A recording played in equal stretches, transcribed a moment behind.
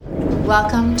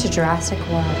Welcome to Jurassic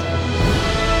World.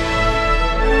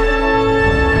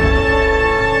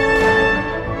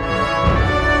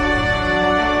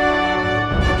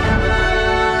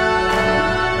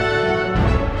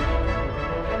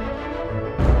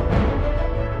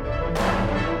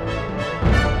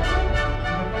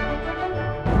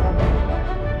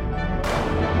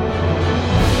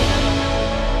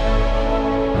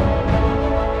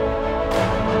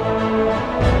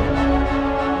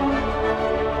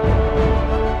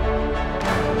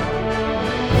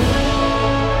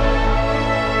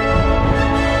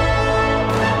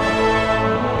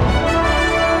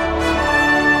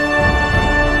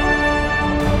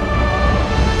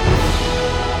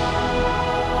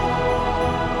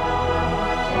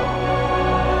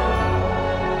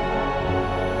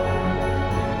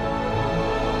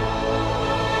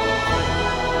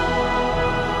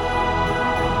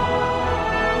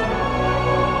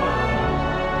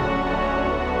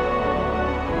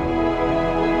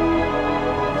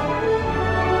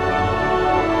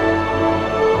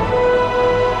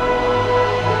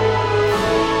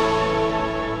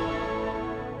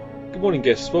 Good morning,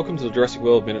 guests. Welcome to the Jurassic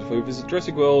World Minute, where we visit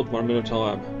Jurassic World 1 minute at a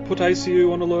time. Put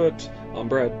ACU on alert. I'm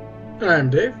Brad. I'm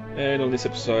Dave. And on this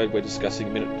episode, we're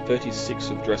discussing minute 36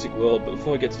 of Jurassic World. But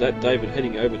before we get to that, David,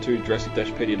 heading over to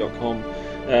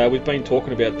Jurassic-pedia.com, we've been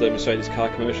talking about the Mercedes car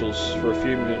commercials for a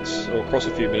few minutes, or across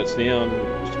a few minutes now, and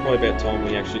it's probably about time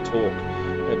we actually talk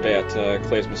about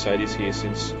Claire's Mercedes here,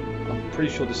 since I'm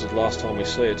pretty sure this is the last time we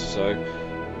see it. So,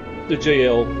 the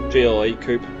GLE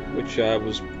coupe, which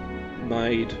was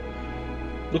made...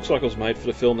 looks like it was made for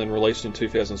the film, then released in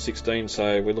 2016,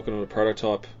 so we're looking at a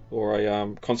prototype or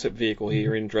a concept vehicle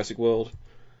here in Jurassic World.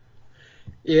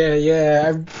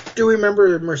 Yeah. I do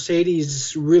remember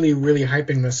Mercedes really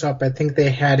hyping this up. I think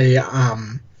they had a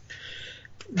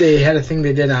thing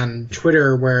they did on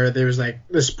Twitter where there was like,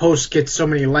 this post gets so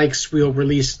many likes, we'll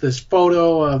release this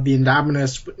photo of the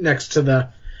Indominus next to the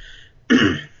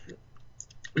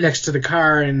next to the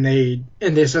car, and they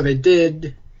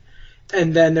did.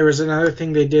 And then there was another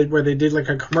thing they did where they did like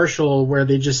a commercial where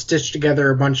they just stitched together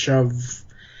a bunch of...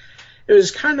 it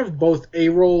was kind of both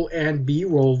A-roll and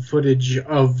B-roll footage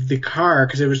of the car,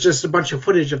 because it was just a bunch of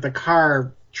footage of the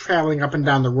car traveling up and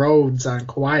down the roads on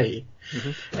Kauai.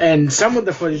 Mm-hmm. And some of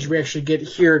the footage we actually get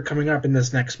here coming up in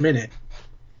this next minute.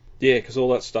 Yeah, because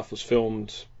all that stuff was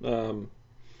filmed on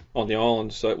the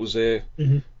island, so it was there.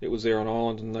 Mm-hmm. It was there on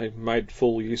island, and they made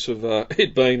full use of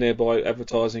it being there by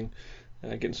advertising.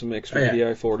 Getting some extra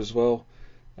video for it as well.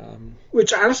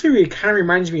 Which honestly kind of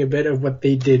reminds me a bit of what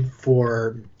they did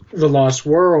for The Lost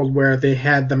World, where they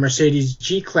had the Mercedes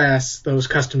G-Class, those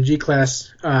custom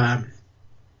G-Class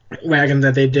wagon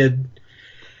that they did.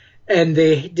 And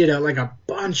they did a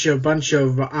bunch of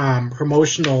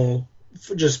promotional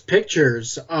just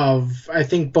pictures of, I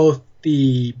think, both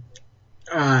the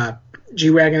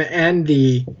G-Wagon and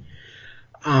the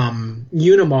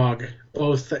Unimog,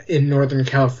 both in Northern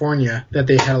California, that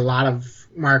they had a lot of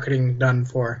marketing done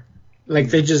for. Like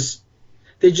they just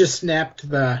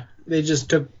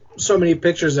took so many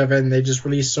pictures of it, and they just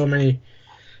released so many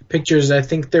pictures. I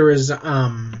think there was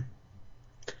some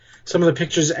of the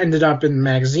pictures ended up in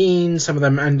magazines, some of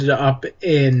them ended up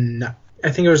in,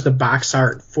 I think it was the box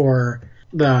art for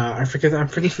I'm forgetting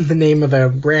the name of the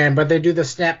brand, but they do the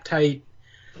snap tight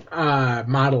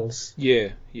models.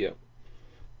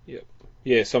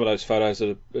 Yeah, some of those photos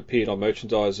that appeared on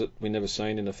merchandise that we never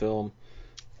seen in the film.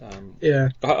 I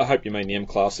hope you mean the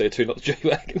M-Class there too, not the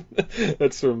G-Wagon.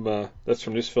 That's from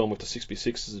this film with the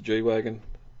 6x6 as a G-Wagon.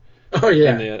 Oh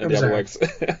yeah, and the other wags.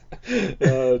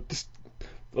 Just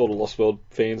all the Lost World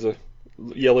fans are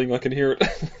yelling. I can hear it.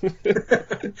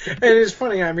 And it's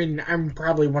funny. I mean, I'm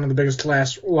probably one of the biggest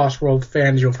Lost World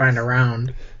fans you'll find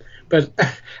around. But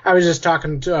I was just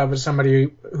talking with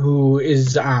somebody who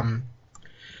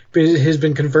has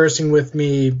been conversing with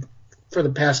me for the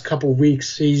past couple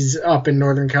weeks. He's up in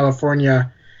Northern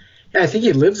California. I think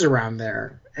he lives around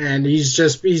there, and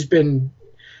he's been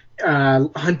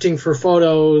hunting for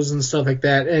photos and stuff like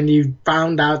that. And he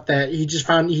found out that he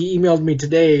emailed me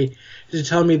today to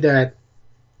tell me that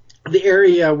the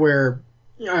area where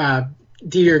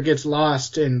Dieter gets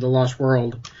lost in The Lost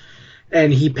World,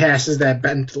 and he passes that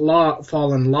bent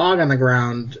fallen log on the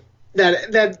ground.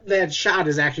 That shot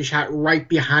is actually shot right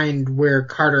behind where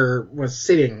Carter was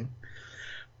sitting.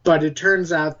 But it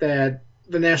turns out that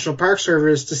the National Park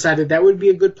Service decided that would be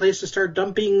a good place to start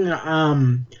dumping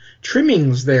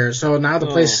trimmings there. So now the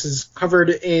place is covered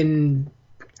in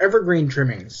evergreen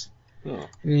trimmings. And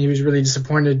he was really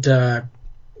disappointed to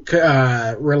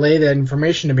relay that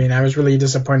information to me, and I was really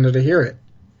disappointed to hear it.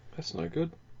 That's no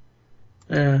good.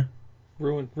 Yeah.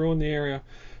 ruin the area.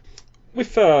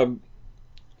 With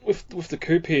the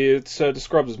coupe here, it's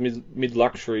described as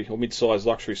mid-luxury or mid-sized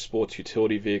luxury sports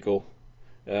utility vehicle.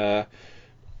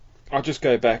 I'll just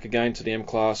go back again to the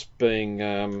M-Class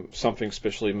being something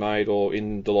specially made or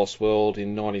in The Lost World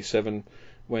in 97,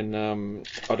 when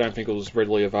I don't think it was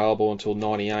readily available until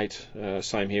 98.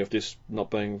 Same here with this not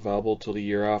being available till the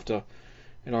year after.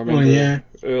 And I remember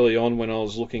early on when I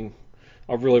was looking,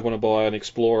 I really want to buy an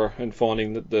Explorer, and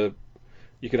finding that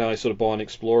you could only sort of buy an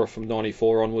Explorer from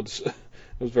 94 onwards. It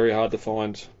was very hard to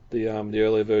find the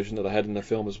earlier version that they had in the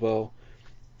film as well.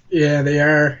 Yeah, they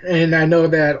are, and I know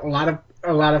that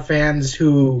a lot of fans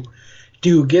who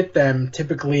do get them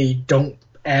typically don't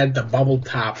add the bubble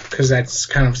top because that's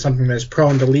kind of something that's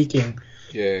prone to leaking.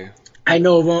 Yeah. I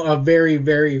know of very,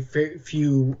 very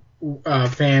few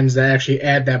fans that actually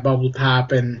add that bubble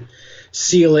top and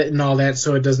seal it and all that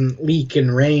so it doesn't leak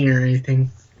in rain or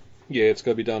anything. Yeah, it's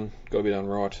got to be done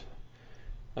right.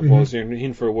 Otherwise, you're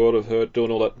in for a world of hurt doing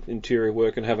all that interior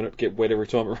work and having it get wet every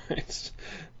time it rains.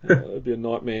 It'd be a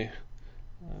nightmare.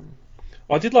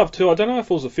 I did love too. I don't know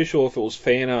if it was official or if it was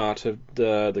fan art of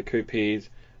the coupe here,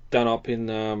 done up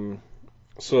in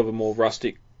sort of a more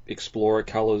rustic Explorer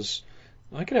colours.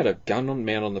 I think it had a gun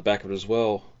mount on the back of it as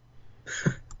well.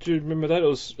 Do you remember that? It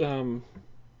was it'd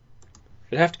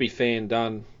have to be fan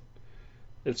done.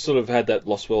 It sort of had that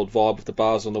Lost World vibe with the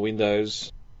bars on the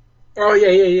windows. Oh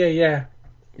yeah.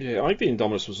 Yeah, I think the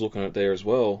Indominus was looking at it there as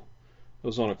well. It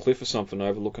was on a cliff or something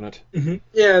overlooking it. Mm-hmm.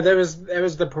 Yeah, that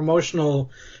was the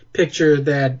promotional picture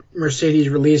that Mercedes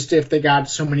released if they got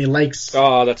so many likes.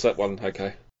 Oh, that's that one.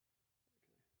 Okay.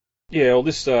 Yeah, well,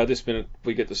 this minute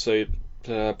we get to see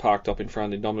it parked up in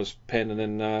front of the Indominus pen, and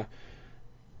then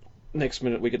next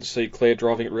minute we get to see Claire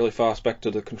driving it really fast back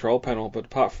to the control panel. But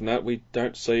apart from that, we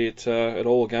don't see it at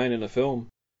all again in the film.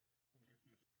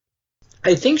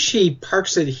 I think she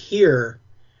parks it here.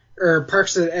 Or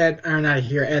parks it at, or not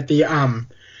here, at the,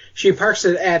 she parks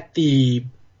it at the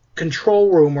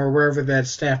control room or wherever that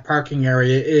staff parking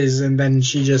area is, and then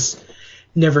she just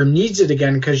never needs it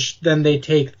again, because then they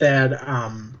take that,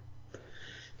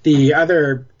 the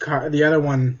other car, the other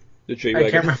one. The G-Wagon.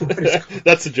 I can't remember what it's called.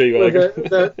 That's the G-Wagon.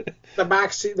 The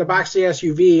boxy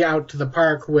SUV out to the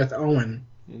park with Owen.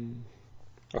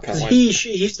 Okay.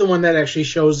 He's the one that actually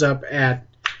shows up at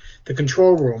the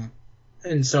control room.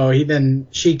 And so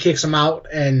she kicks him out,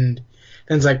 and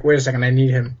then's like, wait a second, I need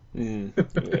him. Yeah.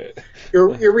 You're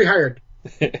rehired.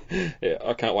 Yeah,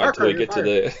 I can't wait till we get to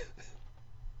there.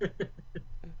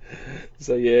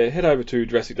 So yeah, head over to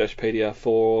Jurassic-pedia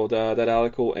for that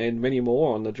article and many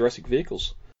more on the Jurassic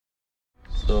vehicles.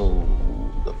 So,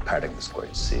 the paddock is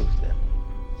quite safe then?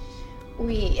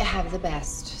 We have the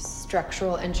best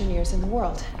structural engineers in the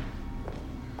world.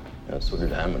 Yeah, so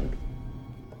did Hammond.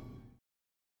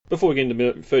 Before we get into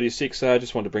minute 36, I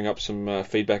just wanted to bring up some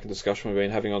feedback and discussion we've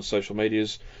been having on social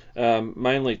medias,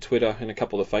 mainly Twitter and a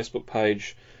couple of the Facebook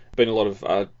page. Been a lot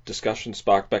of discussion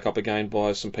sparked back up again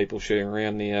by some people sharing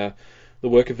around the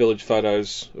Worker Village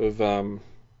photos of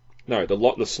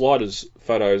the Sliders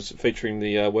photos featuring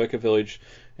the Worker Village,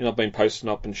 and I've been posting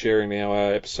up and sharing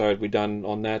our episode we done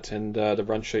on that and the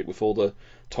run sheet with all the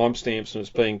timestamps, and it's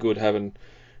been good having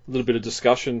a little bit of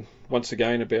discussion once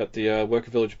again about the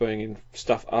Worker Village being in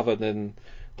stuff other than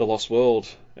The Lost World.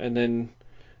 And then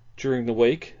during the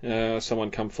week,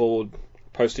 someone come forward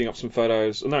posting up some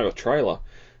photos, a trailer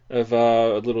of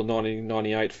a little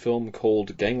 1998 film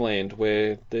called Gangland,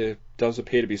 where there does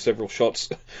appear to be several shots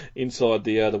inside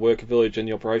the Worker Village and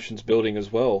the operations building as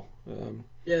well.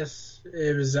 Yes,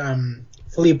 it was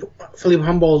Philippe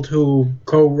Humboldt who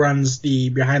co-runs the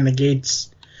Behind the Gates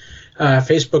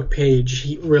Facebook page.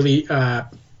 He really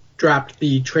dropped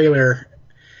the trailer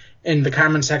in the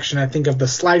comment section, I think, of the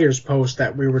Sliders post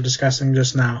that we were discussing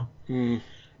just now.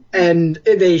 And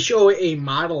they show a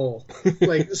model,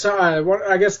 I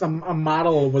guess a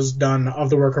model was done of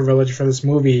the Worker Village for this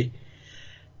movie.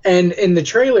 And in the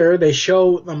trailer, they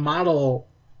show the model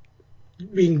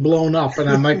being blown up, and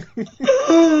I'm like,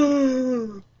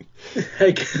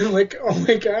 like, oh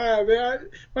my god, man,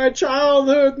 my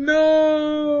childhood,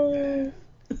 no.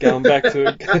 Going back to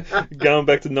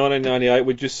 1998,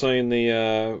 we'd just seen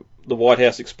the White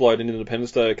House explode in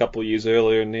Independence Day a couple of years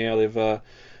earlier, and now they've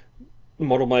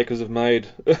model makers have made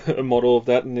a model of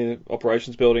that in the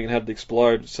operations building and had it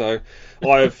explode. So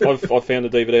I've found the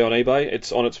DVD on eBay.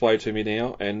 It's on its way to me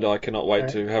now, and I cannot wait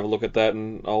to have a look at that,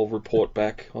 and I'll report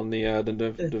back on the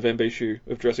November issue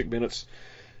of Jurassic Minutes.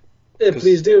 Yeah,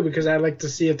 please do, because I'd like to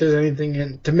see if there's anything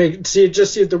see if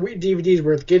the DVD is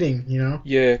worth getting, you know?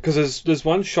 Yeah, because there's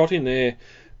one shot in there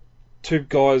two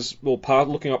guys,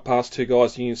 looking up past two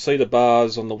guys, and you can see the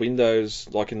bars on the windows,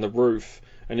 like in the roof,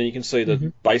 and then you can see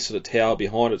the base of the tower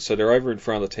behind it. So they're over in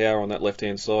front of the tower on that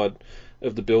left-hand side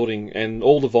of the building, and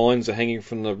all the vines are hanging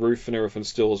from the roof and everything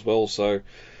still as well. So,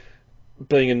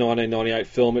 being a 1998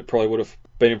 film, it probably would have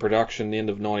been in production the end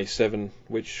of 97,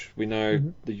 which we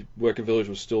know the working village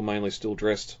was mainly still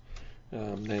dressed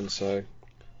then. So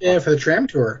yeah, for the tram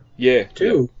tour. Yeah,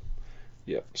 too.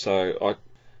 Yep. So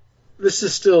this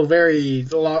is still very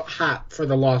hot for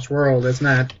the Lost World. It's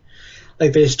not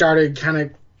like they started kind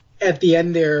of at the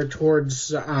end there towards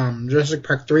Jurassic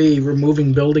Park 3,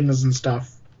 removing buildings and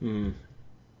stuff.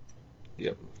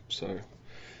 Yep. So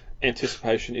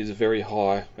anticipation is very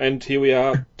high, and here we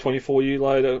are, 23 years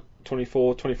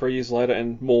later,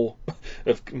 and more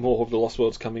of the Lost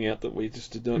World's coming out that we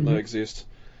just did not know exist.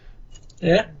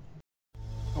 Yeah.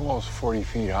 Almost 40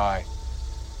 feet high.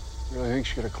 Really think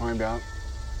she could have climbed out?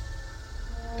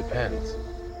 Depends.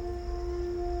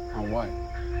 On what?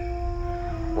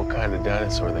 What kind of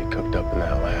dinosaur they cooked up in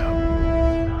that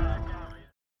lab.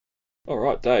 All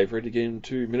right, Dave, ready to get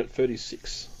into minute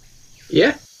 36?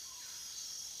 Yeah.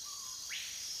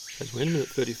 As we're in minute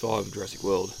 35 of Jurassic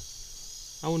World,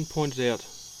 Owen pointed out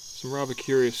some rather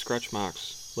curious scratch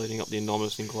marks leading up the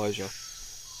Indominus enclosure.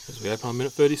 As we open on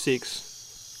minute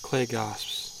 36, Claire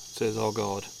gasps and says, "Oh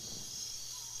God,"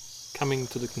 coming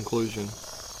to the conclusion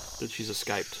that she's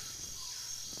escaped.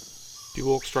 She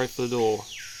walks straight for the door,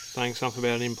 saying something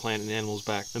about an implant in the animal's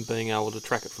back and being able to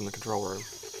track it from the control room.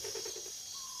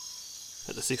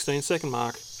 At the 16-second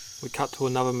mark, we cut to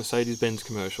another Mercedes-Benz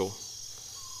commercial,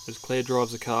 as Claire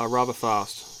drives the car rather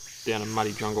fast down a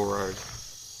muddy jungle road.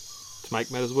 To make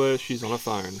matters worse, she's on her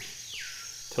phone,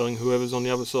 telling whoever's on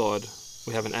the other side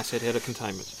we have an asset out of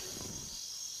containment.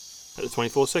 At the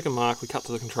 24-second mark, we cut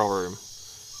to the control room,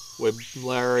 where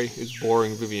Larry is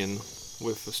boring Vivian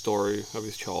with the story of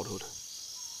his childhood.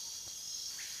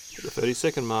 At the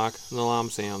 30-second mark, an alarm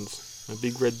sounds, and a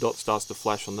big red dot starts to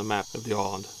flash on the map of the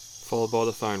island, followed by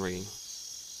the phone ringing.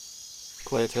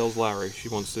 Claire tells Larry she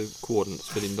wants the coordinates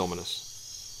for the Indominus.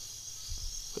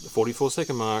 At the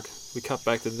 44-second mark, we cut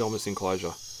back to the Indominus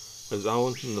enclosure, as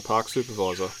Owen and the park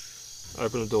supervisor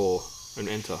open a door and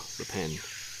enter the pen.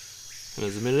 And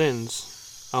as the minute ends,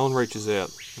 Owen reaches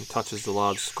out and touches the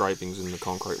large scrapings in the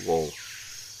concrete wall,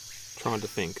 trying to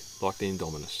think like the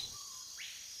Indominus.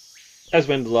 As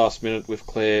we end the last minute with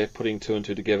Claire putting two and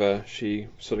two together, she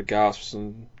sort of gasps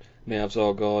and mouths,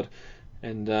 "Oh God,"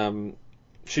 and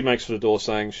she makes for the door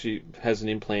saying she has an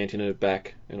implant in her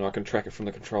back and I can track it from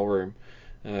the control room.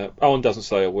 Owen doesn't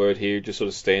say a word here, he just sort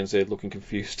of stands there looking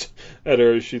confused at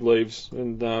her as she leaves,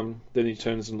 and then he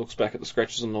turns and looks back at the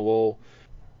scratches on the wall.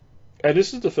 And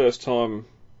this is the first time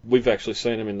we've actually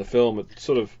seen him in the film.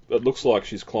 It looks like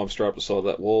she's climbed straight up the side of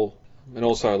that wall. And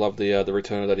also I love the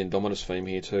return of that Indominus theme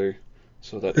here too.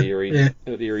 So that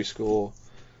eerie score.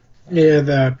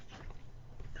 Yeah,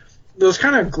 those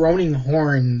kind of groaning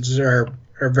horns are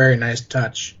a very nice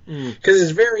touch, because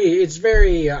it's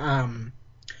very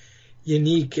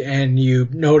unique, and you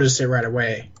notice it right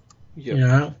away. Yep. You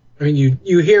know, I mean,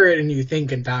 you hear it and you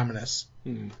think Indominus.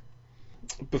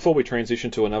 Before we transition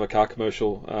to another car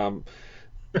commercial,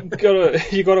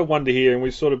 you gotta wonder here, and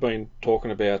we've sort of been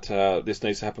talking about this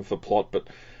needs to happen for plot, but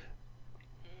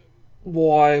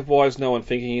why is no one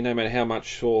thinking, no matter how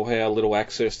much or how little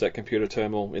access that computer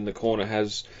terminal in the corner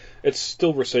has, it's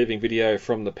still receiving video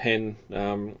from the pen.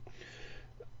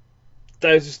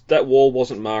 That wall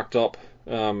wasn't marked up.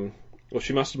 Well,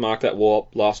 she must have marked that wall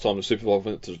up last time the supervisor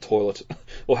went to the toilet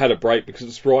or had a break, because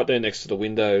it's right there next to the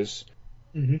windows.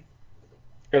 And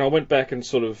I went back and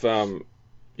sort of,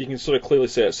 you can sort of clearly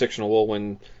see that section of wall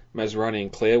when Masrani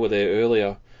and Claire were there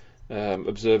earlier,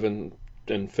 observing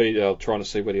and trying to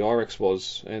see where the IREX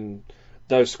was, and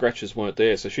those scratches weren't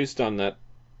there. So she's done that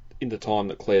in the time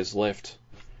that Claire's left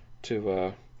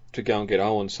to go and get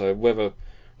Owen. So whether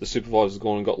the supervisor's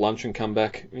gone and got lunch and come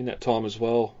back in that time as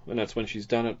well, and that's when she's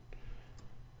done it.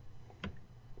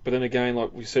 But then again,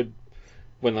 like we said,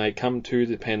 when they come to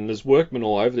the pen, there's workmen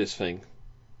all over this thing.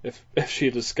 If she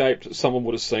had escaped, someone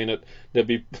would have seen it. There'd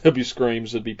be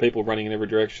screams. There'd be people running in every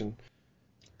direction.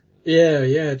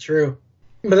 Yeah, true.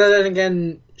 But then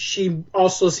again, she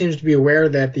also seems to be aware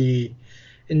that the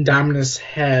Indominus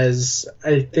has,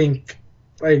 I think,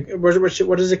 like,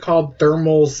 what is it called?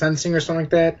 Thermal sensing or something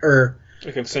like that? Or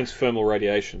it can sense thermal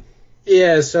radiation.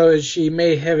 Yeah, so she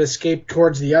may have escaped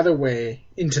towards the other way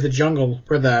into the jungle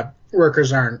where the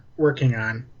workers aren't working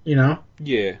on, you know?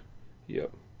 Yeah.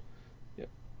 Yep.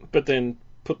 But then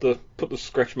put the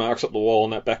scratch marks up the wall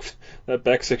on that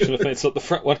back section of fence, not the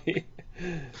front one here.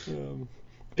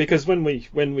 Because when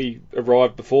we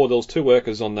arrived before, there was 2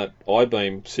 workers on that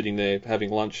I-beam sitting there having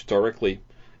lunch directly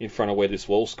in front of where this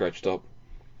wall scratched up.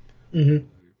 Mm-hmm.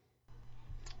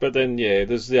 But then, yeah,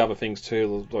 there's the other things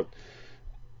too. Like,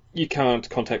 you can't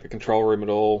contact the control room at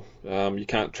all. You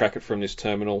can't track it from this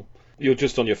terminal. You're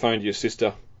just on your phone to your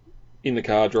sister in the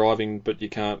car driving, but you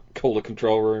can't call the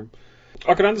control room.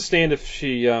 I could understand if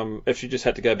she just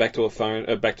had to go back to a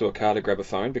car to grab a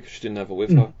phone because she didn't have it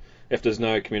with her. If there's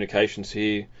no communications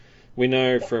here, we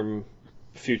know from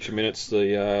future minutes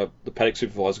the paddock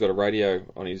supervisor's got a radio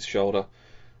on his shoulder,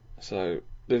 so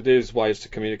there's ways to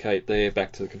communicate there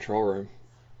back to the control room.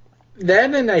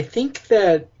 That, and I think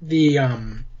that the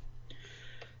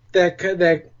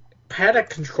that paddock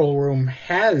control room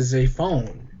has a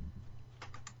phone.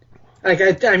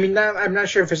 Like I mean, I'm not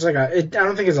sure if it's I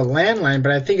don't think it's a landline,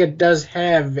 but I think it does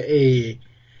have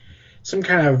some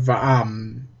kind of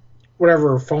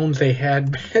whatever phones they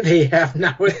have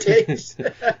nowadays.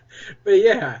 But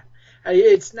yeah,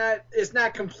 it's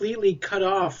not completely cut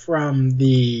off from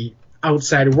the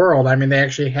outside world. I mean, they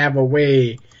actually have a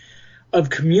way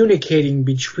of communicating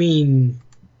besides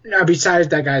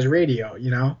that guy's radio,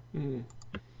 you know. Mm.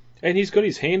 And he's got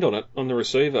his hand on it, on the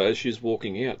receiver, as she's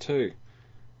walking out too.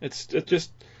 It's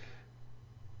just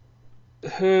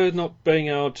her not being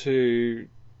able to,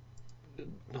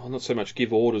 not so much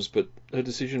give orders, but her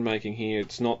decision making here.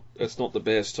 It's not the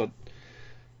best.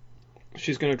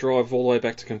 She's going to drive all the way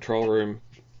back to control room,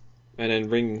 and then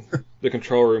ring the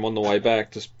control room on the way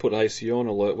back to put ACU on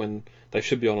alert when they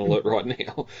should be on alert right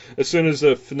now. As soon as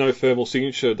no thermal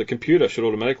signature, the computer should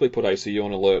automatically put ACU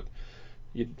on alert.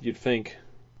 You'd think.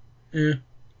 Yeah.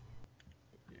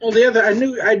 Well,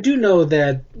 I do know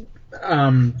that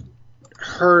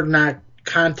her not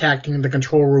contacting the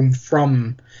control room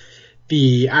from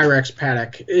the IREX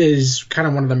paddock is kind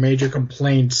of one of the major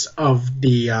complaints of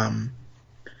the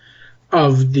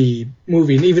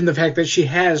movie, and even the fact that she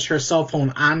has her cell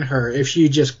phone on her if she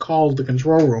just called the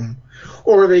control room,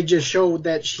 or they just showed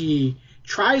that she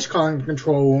tries calling the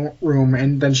control room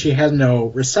and then she has no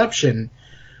reception.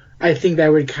 I think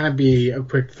that would kind of be a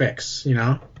quick fix, you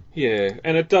know? Yeah,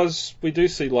 and we do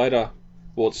see later,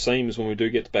 well, it seems when we do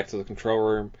get back to the control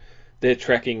room, the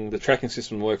tracking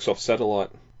system works off satellite,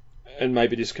 and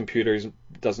maybe this computer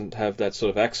doesn't have that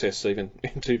sort of access even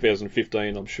in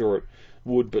 2015. I'm sure it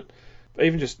would, but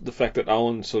even just the fact that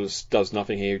Owen sort of does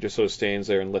nothing here, just sort of stands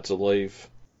there and lets her leave.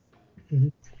 Mm-hmm.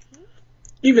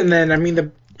 Even then, I mean,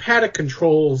 the paddock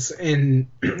controls in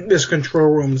this control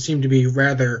room seem to be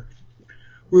rather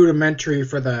rudimentary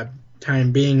for the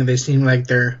time being. They seem like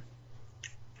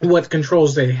what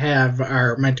controls they have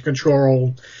are meant to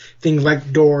control things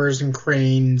like doors and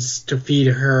cranes to feed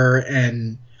her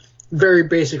and very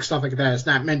basic stuff like that. It's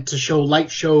not meant to show light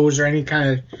shows or any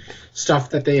kind of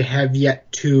stuff that they have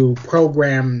yet to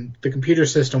program the computer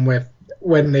system with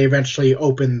when they eventually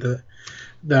open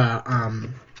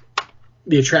the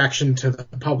attraction to the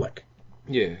public.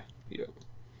 Yeah.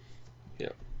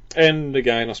 And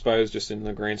again, I suppose, just in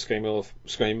the grand scheme of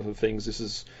things, this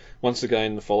is once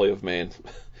again the folly of man.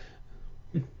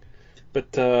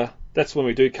 But that's when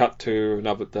we do cut to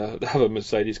another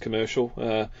Mercedes commercial.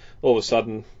 All of a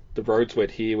sudden, the road's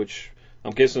wet here, which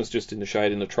I'm guessing it's just in the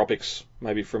shade in the tropics,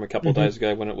 maybe from a couple of days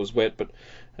ago when it was wet. But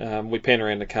we pan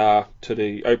around the car to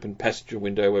the open passenger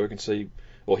window where we can see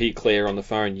or hear Claire on the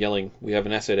phone yelling, "We have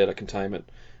an asset out of containment."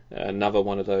 Another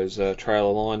one of those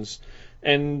trailer lines.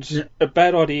 And a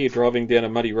bad idea driving down a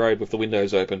muddy road with the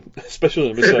windows open, especially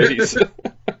in a Mercedes.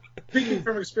 Speaking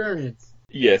from experience.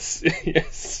 Yes.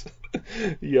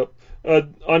 Yep.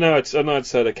 I know it's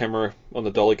so the camera on the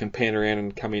dolly can pan around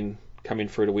and come in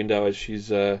through the window as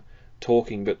she's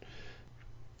talking, but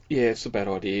yeah, it's a bad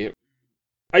idea.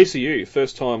 ACU,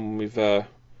 first time we've I'll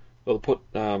put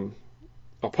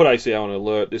ACU on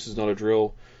alert. This is not a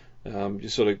drill. You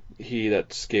sort of hear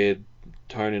that scared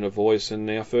tone in a voice, and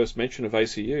our first mention of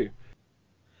ACU.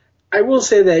 I will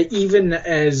say that even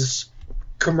as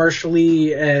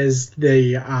commercially as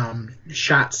the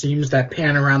shot seems that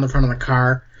pan around the front of the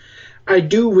car, I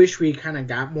do wish we kind of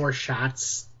got more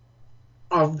shots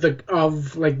of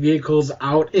vehicles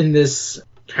out in this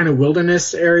kind of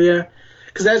wilderness area,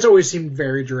 because that's always seemed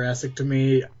very Jurassic to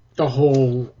me. The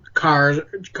whole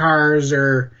cars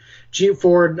or Jeep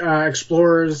Ford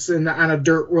Explorers on a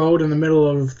dirt road in the middle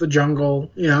of the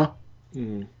jungle, you know?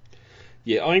 Mm.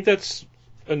 Yeah, I think that's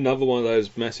another one of those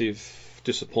massive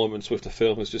disappointments with the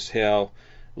film, is just how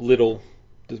little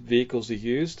the vehicles are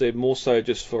used. They're more so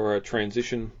just for a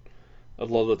transition a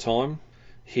lot of the time.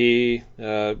 Here,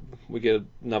 we get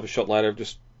another shot later of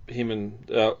just him and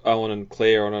Owen and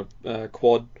Claire on a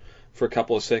quad for a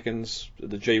couple of seconds.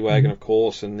 The G-Wagon, of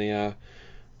course, and the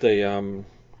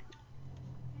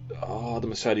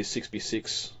Mercedes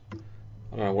 6B6.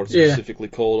 I don't know what it's specifically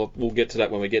called. We'll get to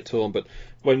that when we get to them. But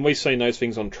when we've seen those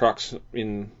things on trucks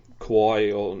in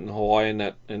Kauai or in Hawaii and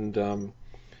that, and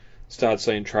started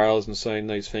seeing trailers and seeing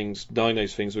these things, knowing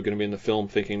these things were going to be in the film,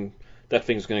 thinking that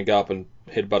thing's going to go up and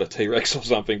headbutt a T-Rex or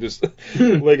something. Just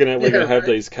we're gonna have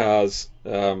these cars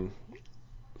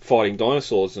fighting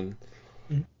dinosaurs. And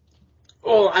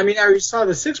well, I mean, I saw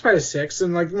the 6x6,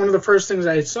 and like one of the first things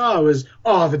I saw was,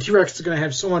 oh, the T-Rex is going to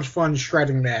have so much fun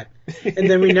shredding that, and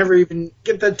then we never even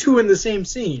get the two in the same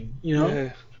scene, you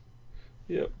know?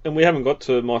 Yeah. And we haven't got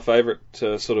to my favourite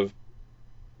sort of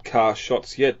car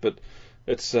shots yet, but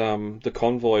it's the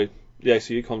convoy, the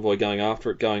ACU convoy going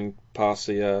after it, going past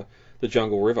the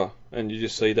Jungle River, and you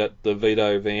just see that the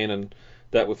Vito van and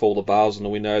that with all the bars on the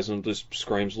windows, and it just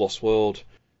screams Lost World.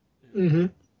 Mm-hmm.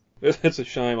 It's a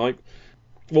shame.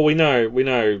 Well, we know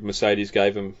Mercedes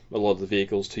gave them a lot of the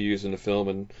vehicles to use in the film,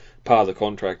 and part of the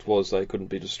contract was they couldn't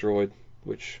be destroyed,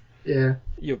 which you're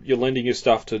lending your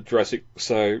stuff to Jurassic,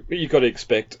 so you've got to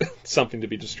expect something to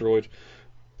be destroyed.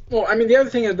 Well, I mean, the other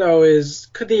thing, though, is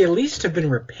could they at least have been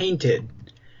repainted?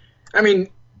 I mean,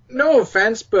 no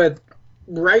offense, but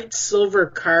bright silver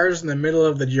cars in the middle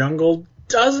of the jungle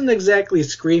doesn't exactly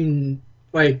scream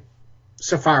like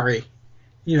safari,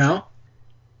 you know?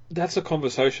 That's a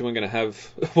conversation we're going to have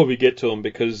when we get to them,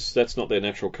 because that's not their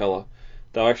natural colour.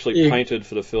 They were actually painted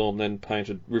for the film, then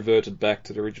reverted back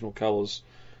to the original colours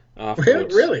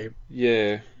afterwards. Really?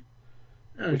 Yeah.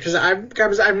 Because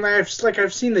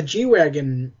I've seen the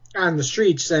G-Wagon on the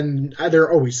streets, and they're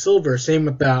always silver. Same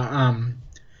with the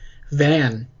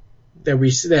van that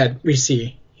we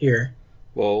see here.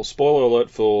 Well, spoiler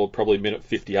alert for probably minute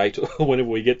 58 or whenever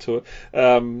we get to it.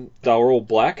 They were all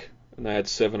black, and they had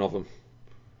 7 of them.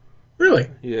 Really?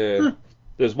 Yeah. Huh.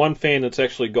 There's one fan that's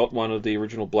actually got one of the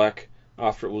original black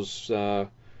after it was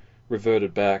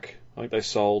reverted back. I think they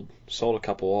sold a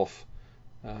couple off.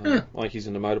 I think he's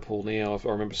in the motor pool now. I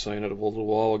remember seeing it a little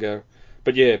while ago.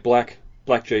 But yeah, black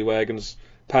G-Wagons,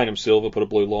 paint them silver, put a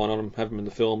blue line on them, have them in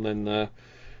the film, then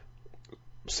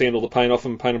sand all the paint off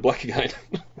them and paint them black again.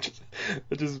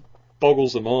 It just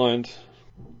boggles the mind.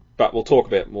 But we'll talk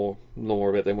about more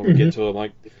about them when we get to them.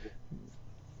 Like,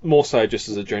 more so just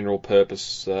as a general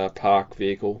purpose park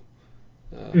vehicle.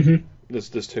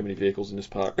 There's too many vehicles in this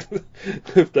park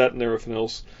with that and everything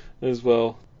else as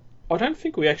well. I don't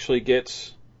think we actually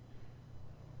get...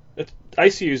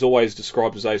 ACU is always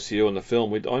described as ACU in the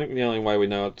film. I think the only way we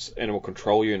know it's Animal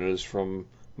Control Unit is from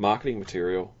marketing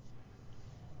material.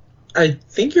 I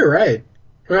think you're right.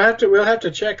 We'll have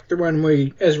to check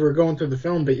as we're going through the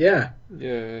film, but yeah.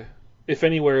 Yeah. If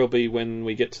anywhere, it'll be when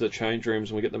we get to the change rooms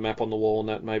and we get the map on the wall and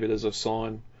that, maybe there's a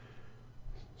sign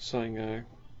saying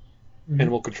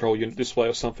Animal Control Unit this way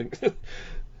or something.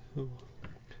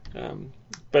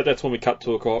 But that's when we cut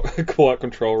to a quiet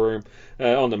control room.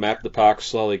 On the map, the park's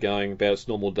slowly going about its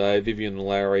normal day. Vivian and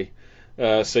Larry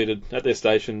seated at their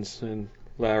stations, and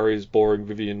Larry is boring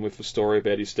Vivian with a story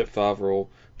about his stepfather or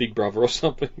big brother or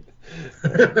something.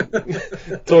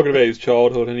 Talking about his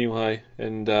childhood anyway.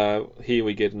 And here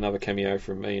we get another cameo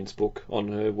from Ian's book on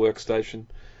her workstation.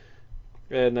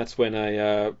 And that's when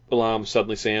a alarm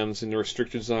suddenly sounds in the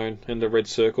restricted zone and the red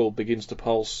circle begins to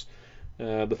pulse.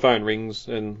 The phone rings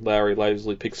and Larry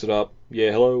lazily picks it up.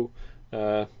 Yeah, hello.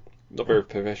 Not very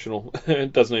professional.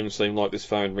 It doesn't even seem like this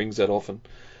phone rings that often.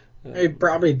 It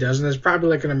probably doesn't. It's probably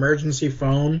like an emergency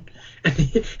phone. And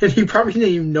he probably didn't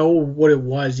even know what it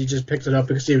was. He just picked it up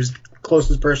because he was the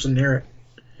closest person near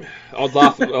it. I'd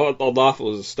laugh if it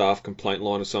was a staff complaint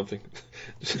line or something.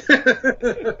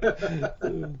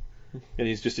 And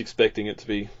he's just expecting it to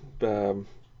be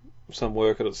some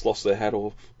worker that's lost their hat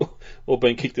or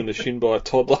been kicked in the shin by a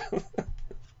toddler.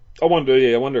 I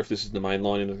wonder if this is the main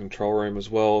line in the control room as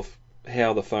well,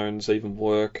 how the phones even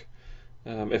work,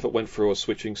 if it went through a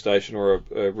switching station or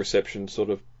a reception sort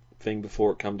of thing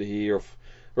before it come to here,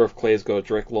 or if Claire's got a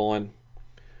direct line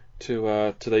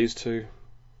to these two.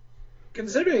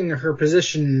 Considering her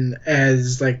position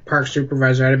as like park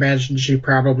supervisor, I'd imagine she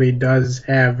probably does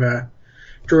have a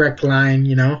direct line,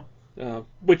 you know?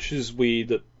 Which is weird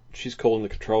that she's calling the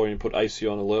control room and put AC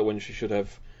on alert when she should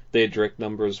have their direct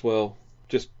number as well.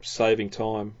 Just saving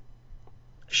time.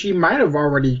 She might have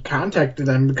already contacted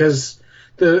them because,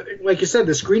 like you said,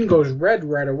 the screen goes red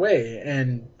right away.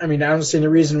 And, I mean, I don't see any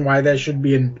reason why that should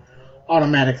be an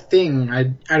automatic thing.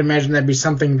 I'd imagine that'd be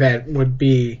something that would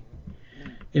be,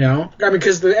 you know? I mean,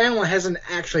 because the animal hasn't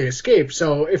actually escaped.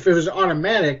 So if it was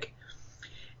automatic,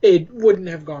 it wouldn't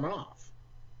have gone off.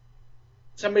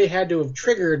 Somebody had to have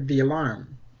triggered the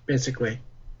alarm. basically.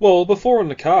 Well, before in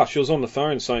the car, she was on the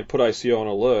phone saying put ACO on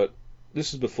alert.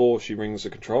 This is before she rings the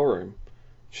control room.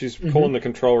 She's calling the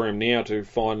control room now to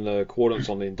find the coordinates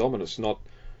on the Indominus, not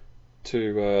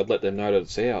to let them know that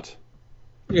it's out.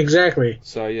 Exactly.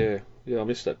 So, yeah, I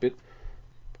missed that bit.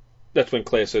 That's when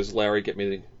Claire says, Larry, get me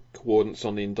the coordinates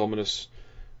on the Indominus.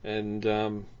 And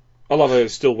I love her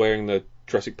still wearing the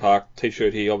Jurassic Park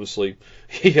t-shirt here. Obviously,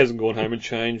 he hasn't gone home and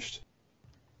changed.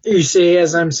 You see,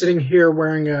 as I'm sitting here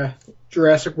wearing a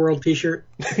Jurassic World t-shirt.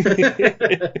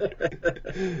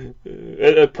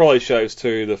 It probably shows,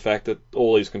 too, the fact that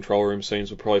all these control room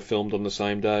scenes were probably filmed on the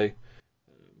same day.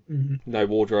 Mm-hmm. No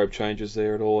wardrobe changes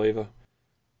there at all, either.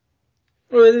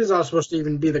 Well, it is all supposed to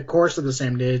even be the course of the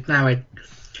same day. It's not like...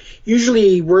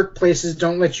 Usually workplaces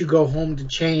don't let you go home to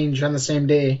change on the same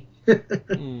day.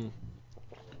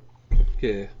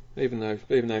 Yeah, even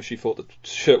though she thought the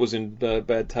shirt was in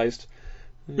bad taste,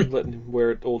 letting him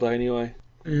wear it all day anyway.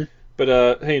 Mm.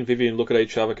 But he and Vivian look at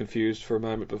each other confused for a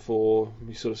moment before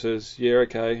he sort of says, yeah,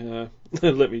 okay,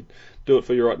 let me do it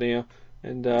for you right now.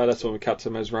 And that's when we cut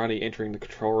to Masrani entering the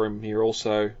control room here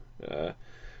also,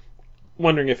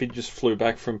 wondering if he just flew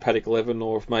back from Paddock 11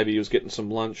 or if maybe he was getting some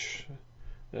lunch.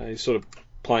 He's sort of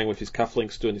playing with his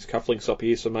cufflinks, doing his cufflinks up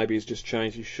here, so maybe he's just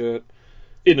changed his shirt.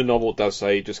 In the novel, it does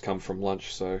say he just come from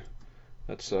lunch, so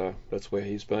that's where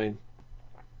he's been.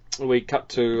 We cut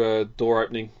to door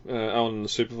opening. Owen and the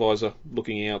supervisor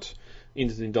looking out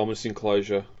into the Indominus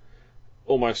enclosure.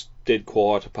 Almost dead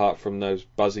quiet, apart from those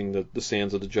buzzing, the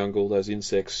sounds of the jungle, those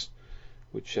insects,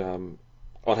 which I'd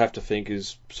have to think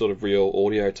is sort of real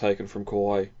audio taken from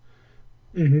Kauai.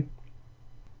 Mm-hmm.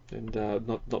 And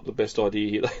not the best idea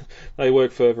here. They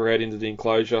work further out into the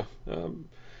enclosure.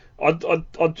 I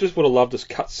just would have loved this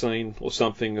cut scene or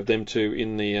something of them two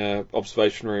in the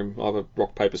observation room. Either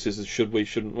rock, paper, scissors. Should we?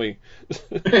 Shouldn't we?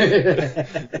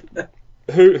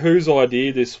 Whose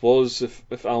idea this was?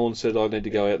 If Alan said I need to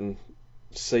go out and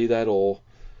see that, or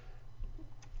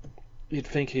you'd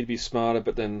think he'd be smarter,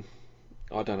 but then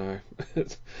I don't know.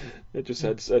 It just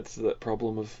adds that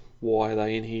problem of why are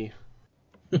they in here.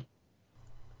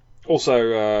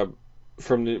 Also,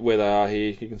 from where they are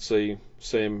here, you can see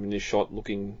Sam in this shot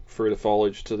looking through the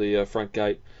foliage to the front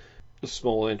gate. The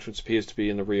small entrance appears to be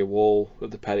in the rear wall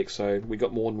of the paddock, so we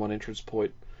got more than one entrance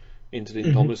point into the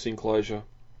Indominus enclosure.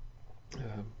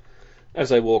 As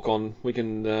they walk on, we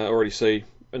can already see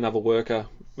another worker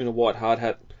in a white hard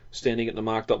hat standing at the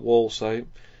marked up wall, so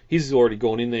he's already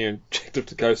gone in there and checked if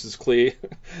the coast is clear,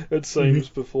 it seems,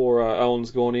 before Owen's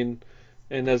gone in.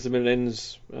 And as the minute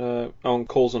ends, Owen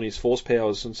calls on his force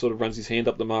powers and sort of runs his hand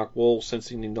up the marked wall,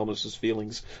 sensing Indominus's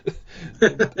feelings.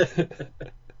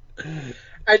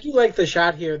 I do like the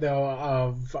shot here, though,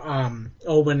 of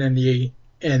Owen and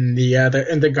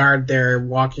the guard there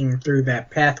walking through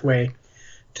that pathway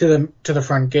to the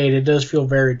front gate. It does feel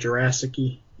very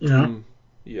Jurassic-y, you know.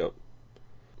 Yep.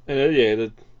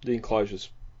 And the enclosure's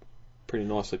pretty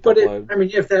nicely populated. But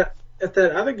if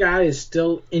that other guy is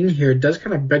still in here, it does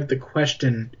kind of beg the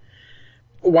question,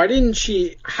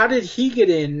 how did he get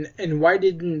in, and why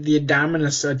didn't the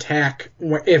Indominus attack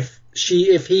if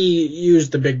he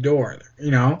used the big door,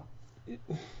 you know?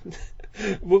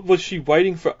 Was she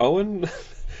waiting for Owen?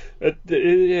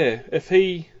 Yeah, if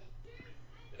he...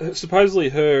 Supposedly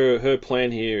her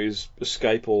plan here is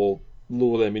escape or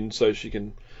lure them in so she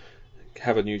can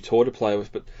have a new toy to play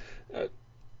with, but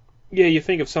yeah, you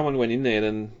think if someone went in there,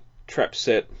 then trap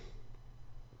set,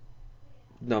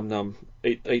 num,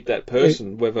 eat that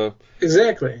person, whether...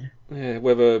 Exactly. Yeah,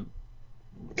 whether...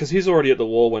 Because he's already at the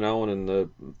wall when Owen and the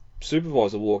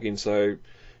supervisor walk in, so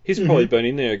he's probably been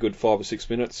in there a good 5 or 6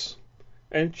 minutes.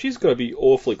 And she's got to be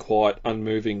awfully quiet,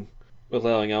 unmoving,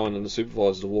 allowing Owen and the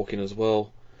supervisor to walk in as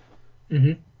well.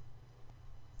 Mm-hmm.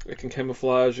 It can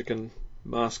camouflage, it can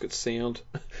mask its sound,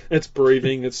 its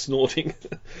breathing, its snorting.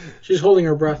 She's holding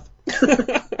her breath.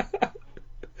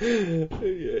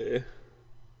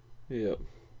 Yeah.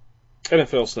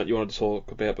 Anything else that you wanted to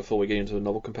talk about before we get into the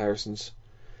novel comparisons?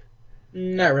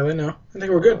 Not really, no. I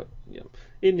think we're good. Yeah.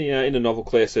 In the novel,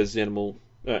 Claire says the animal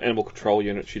control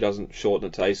unit. She doesn't shorten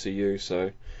it to ACU,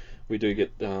 so we do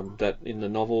get that in the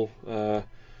novel.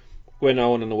 When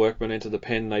Owen and the workmen enter the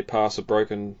pen, they pass a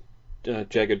broken,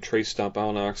 jagged tree stump.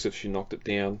 Owen asks if she knocked it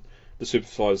down. The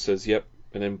supervisor says yep,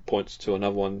 and then points to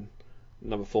another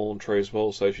fallen tree as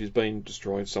well. So she's been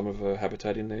destroying some of her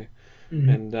habitat in there.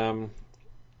 Mm-hmm.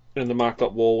 And the marked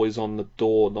up wall is on the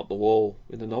door, not the wall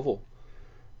in the novel.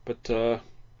 But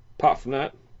apart from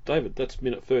that, David, that's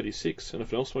minute 36.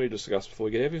 Anything else you want to discuss before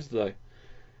we get out of here today?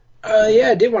 Yeah,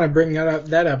 I did want to bring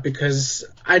that up because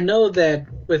I know that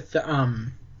with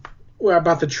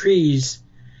about the trees,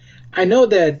 I know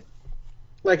that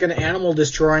like an animal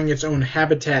destroying its own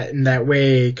habitat in that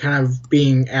way, kind of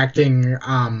acting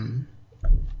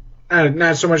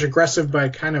not so much aggressive,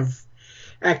 but kind of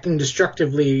acting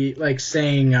destructively, like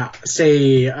say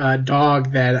a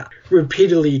dog that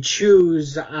repeatedly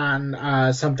chews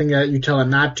on something that you tell it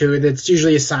not to, that's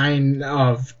usually a sign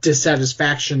of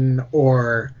dissatisfaction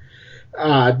or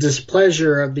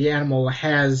displeasure of the animal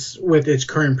has with its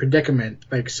current predicament.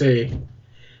 Like, say,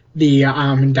 the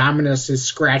Indominus is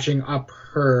scratching up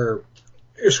the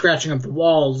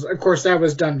walls. Of course, that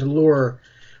was done to lure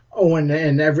Owen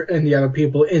and the other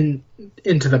people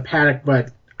into the paddock,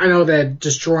 but I know that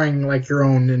destroying like your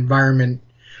own environment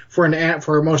for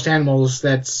most animals,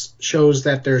 that shows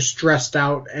that they're stressed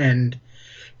out and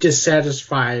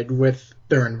dissatisfied with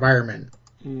their environment.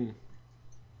 Mm.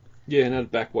 Yeah, and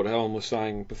that back what Alan was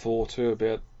saying before too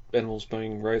about animals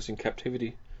being raised in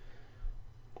captivity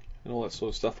and all that sort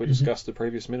of stuff we discussed the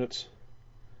previous minutes.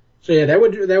 So yeah, that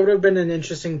would have been an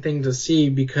interesting thing to see,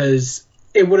 because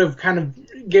it would have kind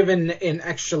of given an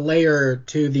extra layer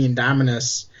to the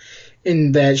Indominus,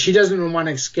 in that she doesn't want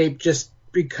to escape just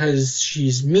because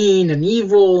she's mean and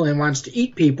evil and wants to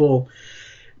eat people,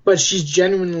 but she's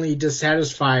genuinely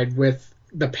dissatisfied with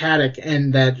the paddock,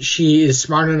 and that she is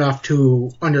smart enough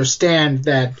to understand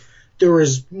that there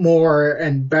is more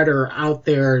and better out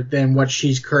there than what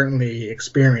she's currently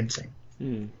experiencing.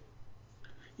 Hmm.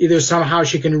 Either somehow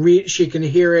she can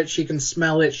hear it, she can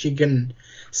smell it, she can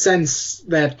sense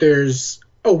that there's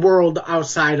a world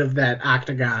outside of that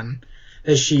octagon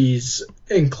that she's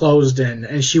enclosed in,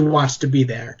 and she wants to be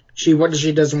there. She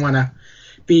doesn't want to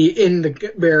be in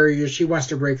the barrier. She wants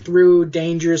to break through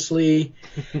dangerously,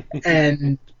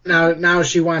 and now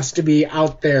she wants to be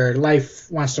out there.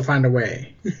 Life wants to find a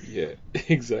way. Yeah,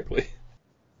 exactly.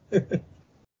 And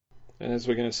as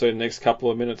we're going to see in the next couple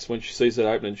of minutes, when she sees that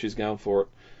opening, she's going for it.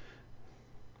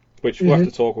 Which we'll have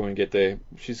to talk when we get there.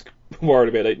 She's worried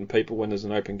about eating people when there's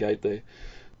an open gate there.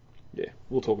 Yeah,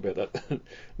 we'll talk about that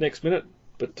next minute.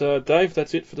 But Dave,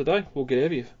 that's it for today. We'll get out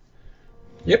of here.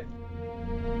 Yep.